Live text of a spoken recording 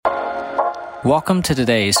Welcome to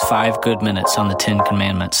today's 5 Good Minutes on the 10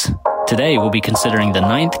 Commandments. Today we'll be considering the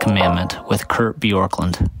 9th commandment with Kurt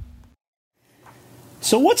Bjorklund.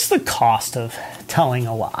 So what's the cost of telling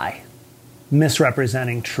a lie,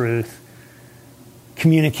 misrepresenting truth,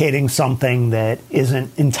 communicating something that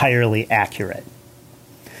isn't entirely accurate?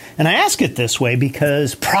 And I ask it this way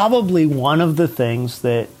because probably one of the things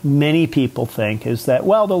that many people think is that,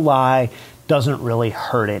 well, the lie doesn't really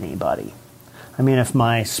hurt anybody. I mean, if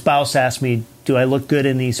my spouse asks me, do I look good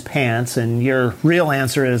in these pants? And your real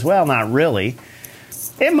answer is, well, not really.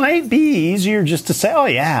 It might be easier just to say, oh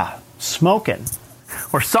yeah, smoking,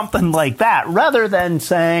 or something like that, rather than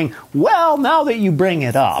saying, well, now that you bring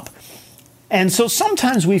it up. And so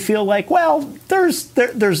sometimes we feel like, well,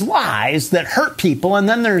 there's lies that hurt people, and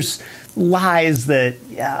then there's lies that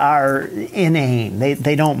are inane.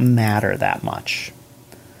 They don't matter that much.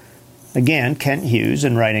 Again, Kent Hughes,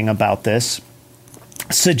 in writing about this,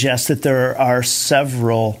 suggests that there are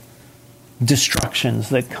several destructions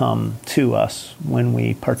that come to us when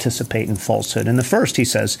we participate in falsehood. And the first, he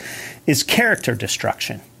says, is character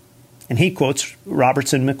destruction. And he quotes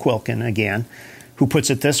Robertson McQuilkin again, who puts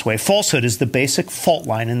it this way: falsehood is the basic fault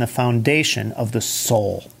line in the foundation of the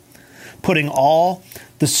soul, putting all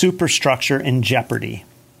the superstructure in jeopardy.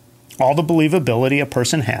 All the believability a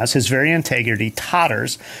person has, his very integrity,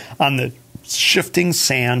 totters on the shifting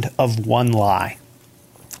sand of one lie.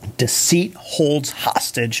 Deceit holds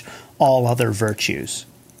hostage all other virtues.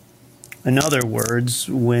 In other words,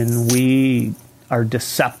 when we are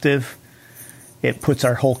deceptive, it puts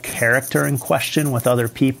our whole character in question with other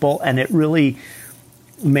people, and it really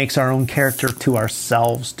makes our own character to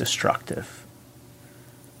ourselves destructive.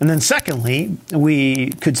 And then secondly, we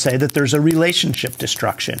could say that there's a relationship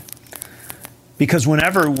destruction. Because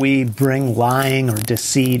whenever we bring lying or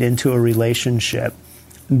deceit into a relationship,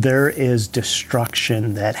 there is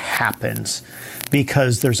destruction that happens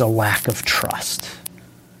because there's a lack of trust.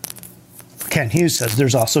 Kent Hughes says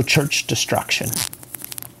there's also church destruction.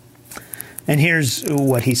 And here's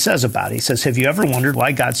what he says about it. He says, have you ever wondered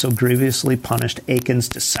why God so grievously punished Achan's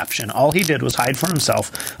deception? All he did was hide for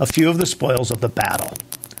himself a few of the spoils of the battle.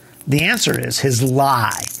 The answer is his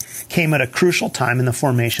lie came at a crucial time in the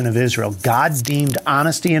formation of Israel. God deemed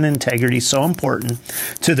honesty and integrity so important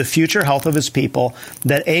to the future health of his people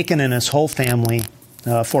that Achan and his whole family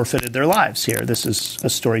forfeited their lives here. This is a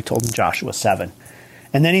story told in Joshua 7.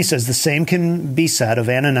 And then he says the same can be said of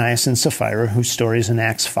Ananias and Sapphira, whose story is in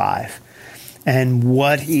Acts 5. And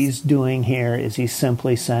what he's doing here is he's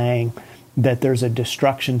simply saying that there's a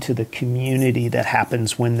destruction to the community that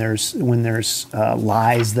happens when there's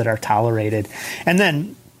lies that are tolerated. And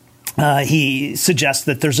then he suggests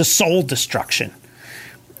that there's a soul destruction.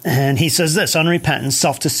 And he says this: unrepentant,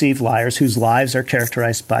 self-deceived liars whose lives are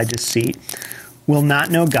characterized by deceit will not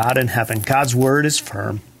know God in heaven. God's word is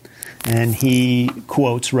firm. And he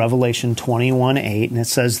quotes Revelation 21:8, and it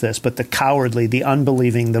says this: but the cowardly, the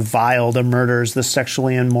unbelieving, the vile, the murderers, the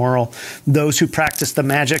sexually immoral, those who practice the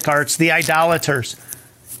magic arts, the idolaters.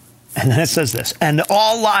 And then it says this: and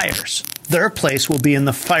all liars, their place will be in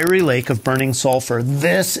the fiery lake of burning sulfur.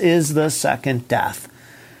 This is the second death.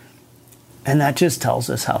 And that just tells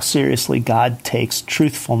us how seriously God takes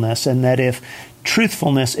truthfulness, and that if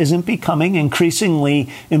truthfulness isn't becoming increasingly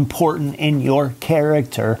important in your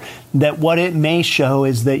character, that what it may show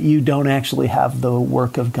is that you don't actually have the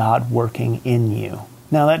work of God working in you.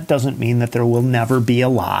 Now, that doesn't mean that there will never be a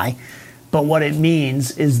lie, but what it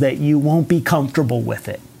means is that you won't be comfortable with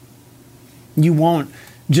it. You won't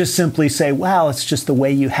just simply say, well, it's just the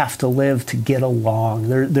way you have to live to get along.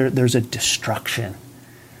 There's a destruction.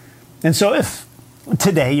 And so if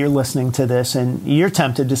today you're listening to this and you're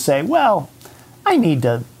tempted to say, well, I need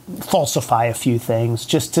to falsify a few things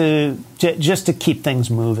just to keep things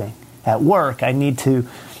moving. At work, I need to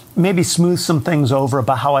maybe smooth some things over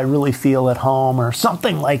about how I really feel at home or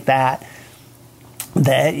something like that,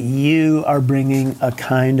 that you are bringing a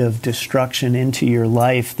kind of destruction into your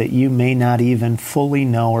life that you may not even fully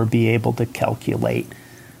know or be able to calculate.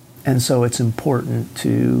 And so it's important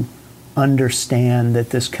to understand that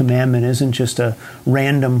this commandment isn't just a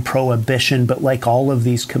random prohibition, but like all of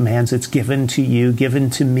these commands, it's given to you, given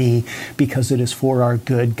to me, because it is for our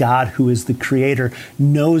good. God, who is the creator,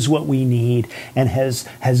 knows what we need and has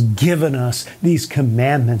given us these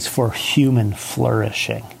commandments for human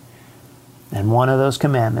flourishing. And one of those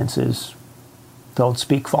commandments is don't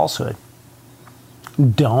speak falsehood.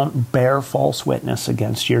 Don't bear false witness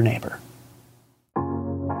against your neighbor.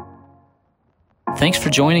 Thanks for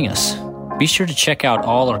joining us. Be sure to check out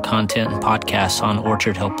all our content and podcasts on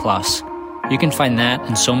Orchard Hill Plus. You can find that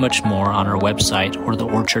and so much more on our website or the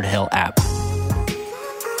Orchard Hill app.